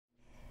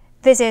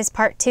This is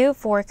part 2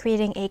 for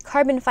creating a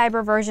carbon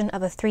fiber version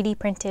of a 3D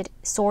printed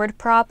sword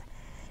prop.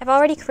 I've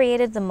already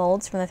created the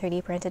molds from the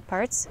 3D printed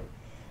parts.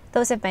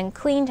 Those have been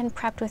cleaned and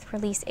prepped with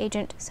release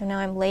agent, so now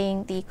I'm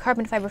laying the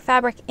carbon fiber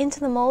fabric into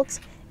the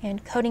molds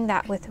and coating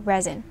that with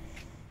resin.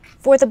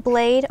 For the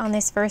blade on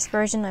this first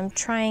version, I'm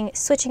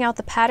switching out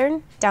the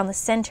pattern down the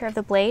center of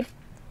the blade,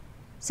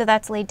 so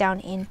that's laid down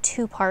in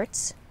 2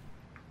 parts.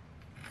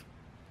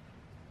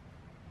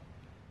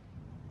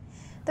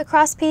 The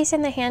crosspiece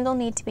and the handle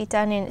need to be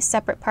done in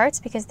separate parts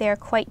because they are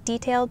quite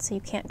detailed, so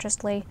you can't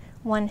just lay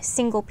one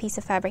single piece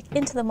of fabric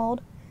into the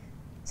mold.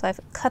 So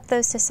I've cut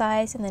those to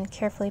size and then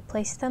carefully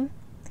placed them.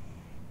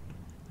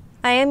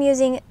 I am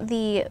using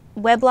the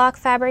weblock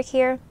fabric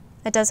here.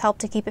 That does help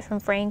to keep it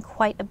from fraying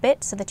quite a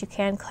bit so that you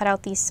can cut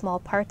out these small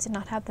parts and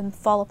not have them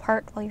fall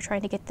apart while you're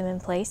trying to get them in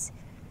place.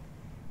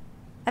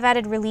 I've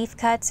added relief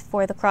cuts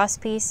for the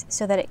crosspiece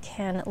so that it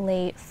can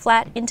lay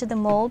flat into the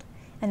mold,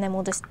 and then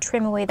we'll just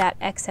trim away that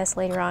excess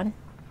later on.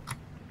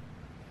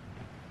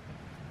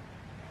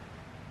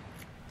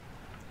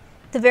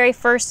 The very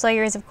first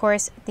layer is, of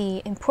course,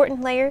 the important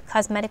layer,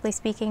 cosmetically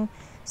speaking,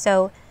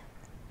 so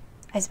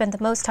I spent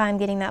the most time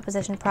getting that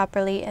positioned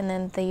properly, and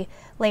then the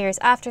layers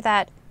after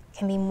that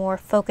can be more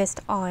focused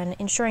on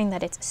ensuring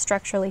that it's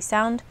structurally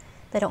sound.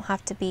 They don't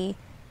have to be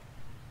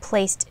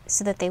placed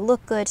so that they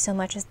look good so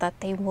much as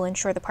that they will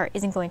ensure the part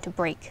isn't going to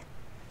break.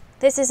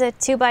 This is a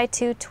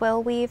 2x2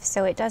 twill weave,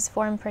 so it does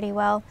form pretty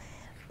well,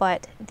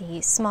 but the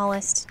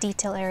smallest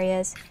detail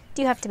areas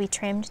do have to be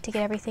trimmed to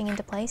get everything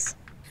into place.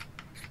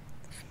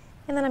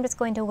 And then I'm just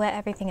going to wet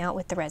everything out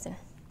with the resin.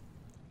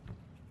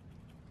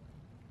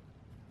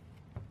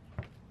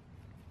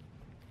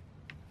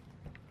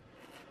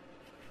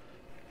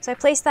 So I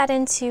placed that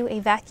into a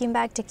vacuum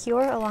bag to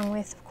cure, along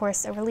with, of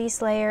course, a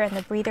release layer and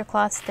the breather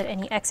cloth so that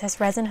any excess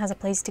resin has a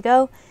place to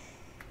go.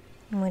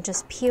 And we'll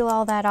just peel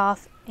all that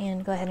off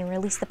and go ahead and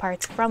release the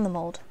parts from the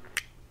mold.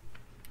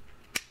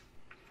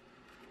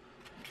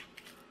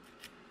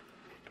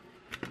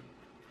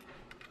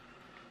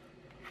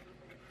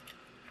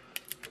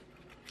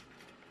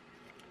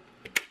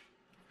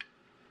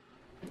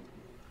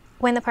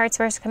 When the parts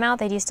first come out,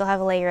 they do still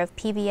have a layer of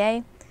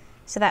PVA,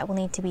 so that will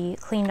need to be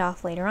cleaned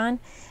off later on.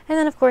 And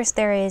then, of course,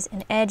 there is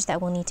an edge that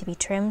will need to be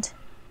trimmed.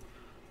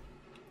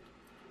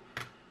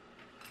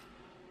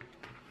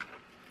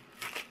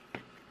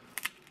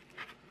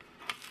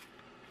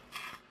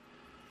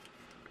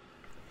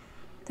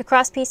 The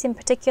crosspiece in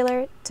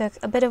particular took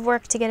a bit of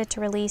work to get it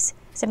to release,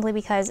 simply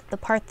because the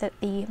part that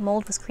the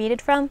mold was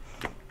created from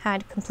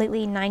had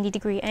completely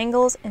 90-degree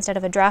angles instead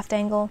of a draft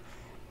angle,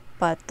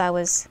 but that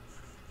was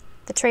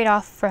the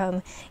trade-off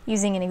from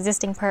using an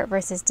existing part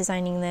versus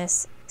designing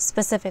this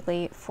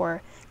specifically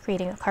for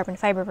creating a carbon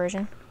fiber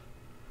version.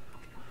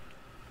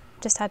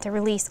 Just had to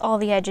release all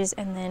the edges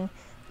and then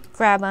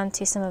grab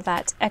onto some of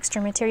that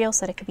extra material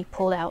so that it could be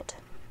pulled out.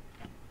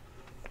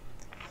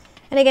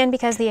 And again,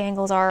 because the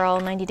angles are all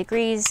 90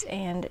 degrees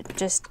and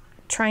just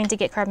trying to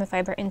get carbon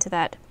fiber into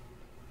that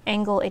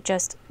angle, it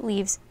just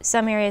leaves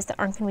some areas that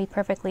aren't going to be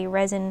perfectly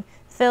resin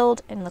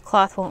filled and the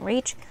cloth won't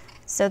reach.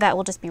 So that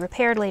will just be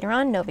repaired later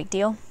on, no big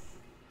deal.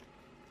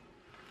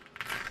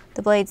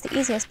 The blade's the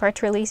easiest part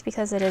to release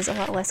because it is a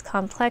lot less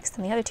complex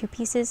than the other 2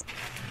 pieces.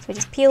 So we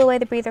just peel away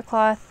the breather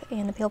cloth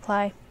and the peel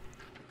ply.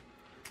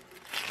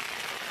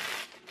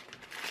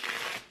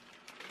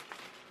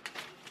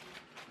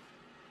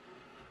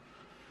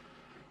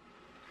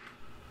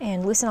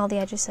 And loosen all the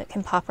edges so it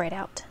can pop right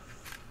out.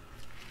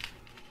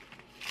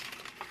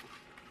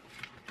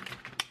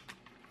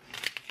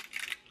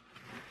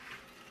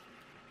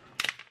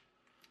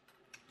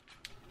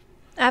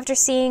 After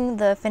seeing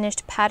the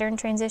finished pattern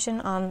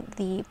transition on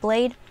the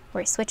blade,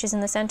 where it switches in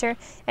the center,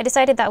 I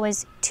decided that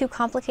was too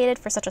complicated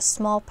for such a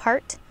small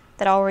part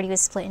that already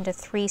was split into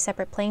 3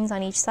 separate planes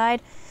on each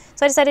side.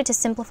 So I decided to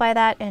simplify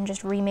that and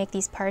just remake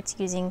these parts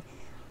using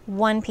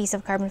one piece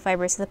of carbon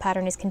fiber so the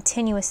pattern is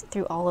continuous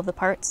through all of the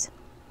parts.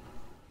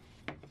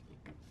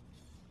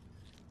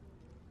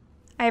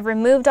 I have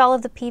removed all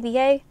of the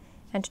PVA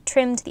and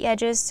trimmed the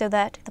edges so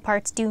that the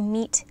parts do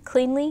meet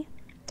cleanly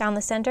down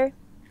the center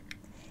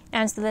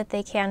and so that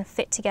they can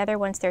fit together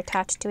once they're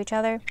attached to each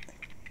other.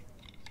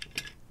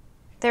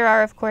 There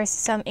are, of course,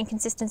 some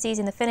inconsistencies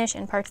in the finish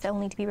and parts that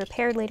will need to be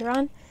repaired later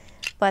on,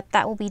 but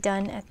that will be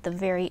done at the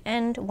very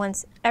end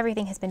once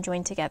everything has been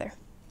joined together.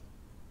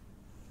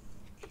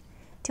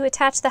 To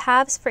attach the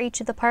halves for each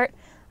of the part,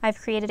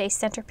 I've created a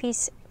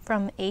centerpiece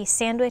from a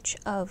sandwich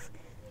of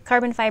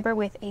carbon fiber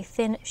with a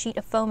thin sheet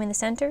of foam in the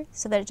center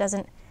so that it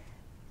doesn't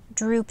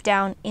droop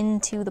down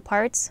into the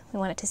parts. We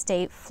want it to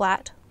stay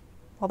flat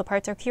while the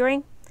parts are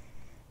curing.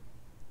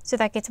 So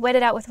that gets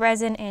wetted out with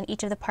resin and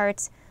each of the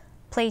parts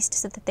placed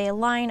so that they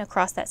align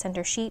across that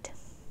center sheet.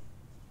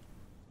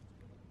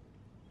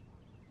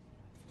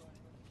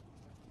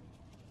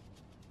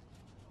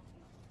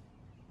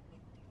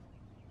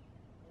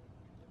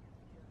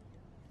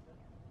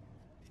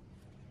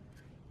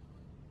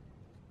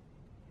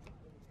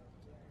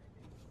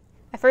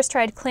 first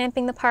tried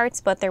clamping the parts,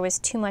 but there was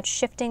too much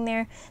shifting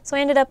there, so I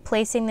ended up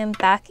placing them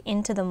back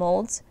into the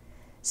molds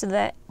so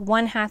that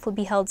one half would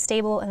be held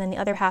stable and then the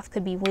other half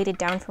could be weighted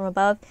down from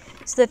above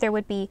so that there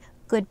would be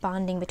good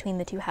bonding between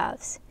the two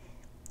halves.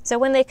 So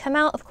when they come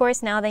out, of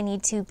course, now they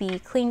need to be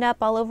cleaned up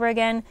all over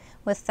again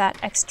with that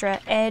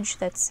extra edge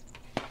that's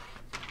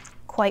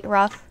quite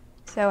rough.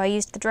 So I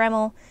used the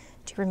Dremel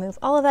to remove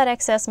all of that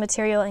excess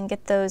material and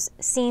get those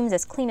seams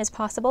as clean as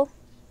possible.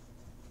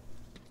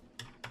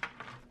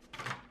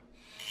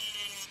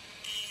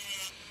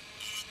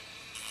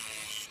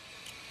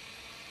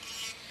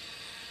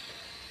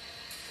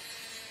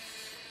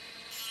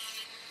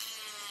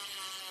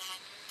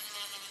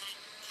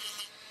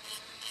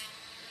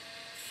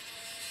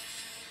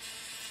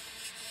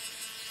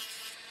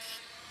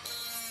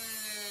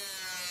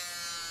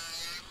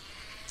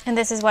 And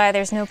this is why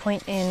there's no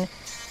point in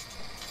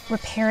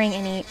repairing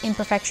any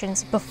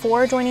imperfections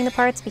before joining the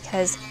parts,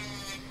 because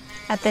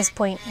at this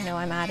point, you know,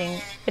 I'm adding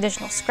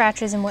additional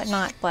scratches and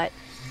whatnot, but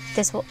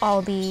this will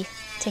all be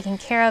taken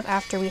care of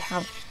after we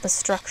have the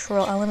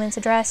structural elements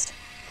addressed.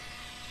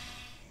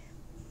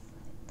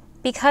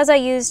 Because I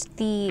used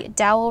the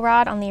dowel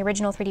rod on the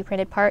original 3D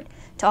printed part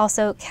to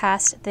also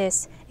cast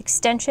this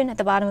extension at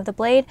the bottom of the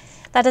blade,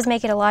 that does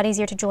make it a lot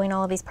easier to join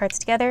all of these parts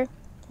together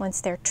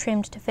once they're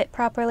trimmed to fit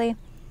properly.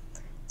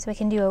 So we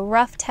can do a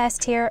rough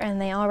test here and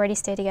they already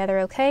stay together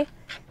okay.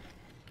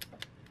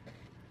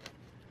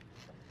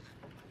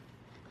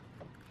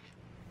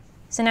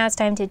 So now it's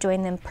time to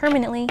join them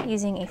permanently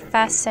using a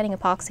fast setting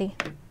epoxy.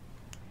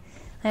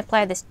 I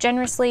apply this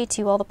generously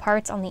to all the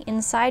parts on the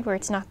inside where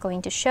it's not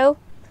going to show,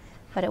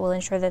 but it will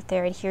ensure that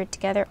they're adhered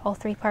together, all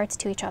three parts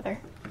to each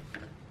other.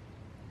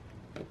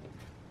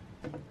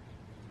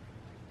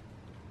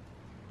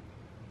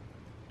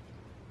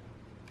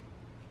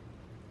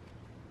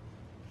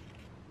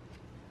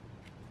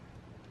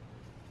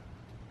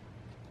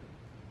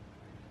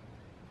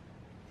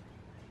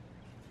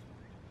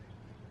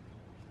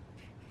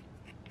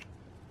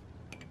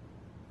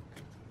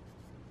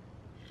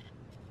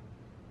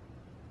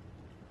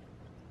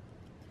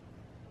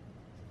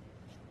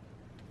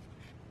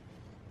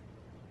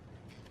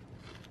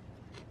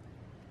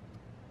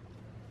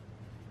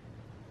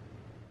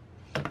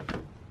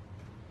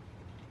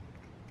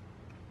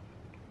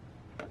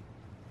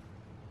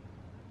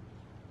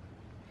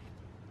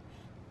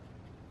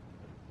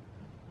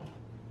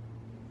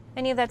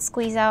 Any of that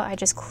squeeze out I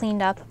just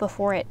cleaned up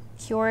before it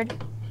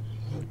cured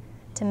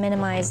to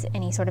minimize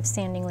any sort of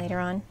sanding later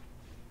on.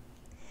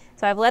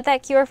 So I've let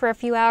that cure for a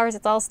few hours.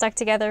 It's all stuck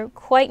together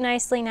quite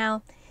nicely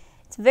now.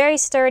 It's very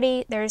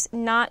sturdy. There's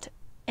not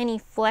any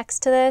flex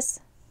to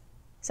this,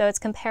 so it's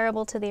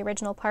comparable to the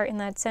original part in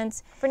that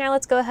sense. For now,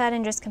 let's go ahead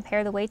and just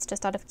compare the weights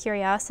just out of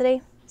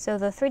curiosity. So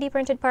the 3D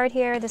printed part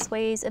here, this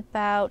weighs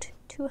about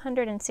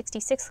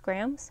 266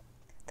 grams.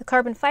 The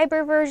carbon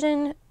fiber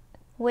version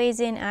weighs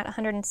in at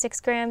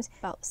 106 grams,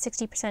 about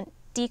 60%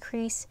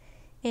 decrease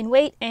in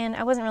weight, and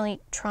I wasn't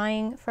really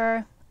trying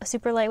for a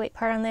super lightweight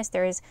part on this.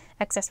 There is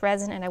excess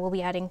resin and I will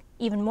be adding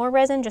even more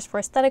resin just for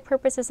aesthetic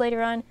purposes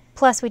later on.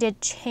 Plus we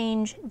did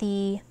change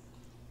the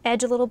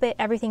edge a little bit.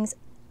 Everything's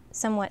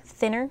somewhat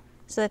thinner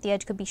so that the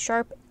edge could be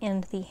sharp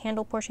and the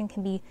handle portion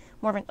can be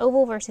more of an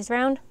oval versus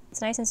round.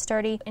 It's nice and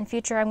sturdy. In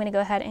future I'm going to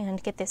go ahead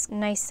and get this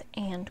nice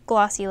and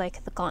glossy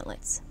like the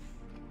gauntlets.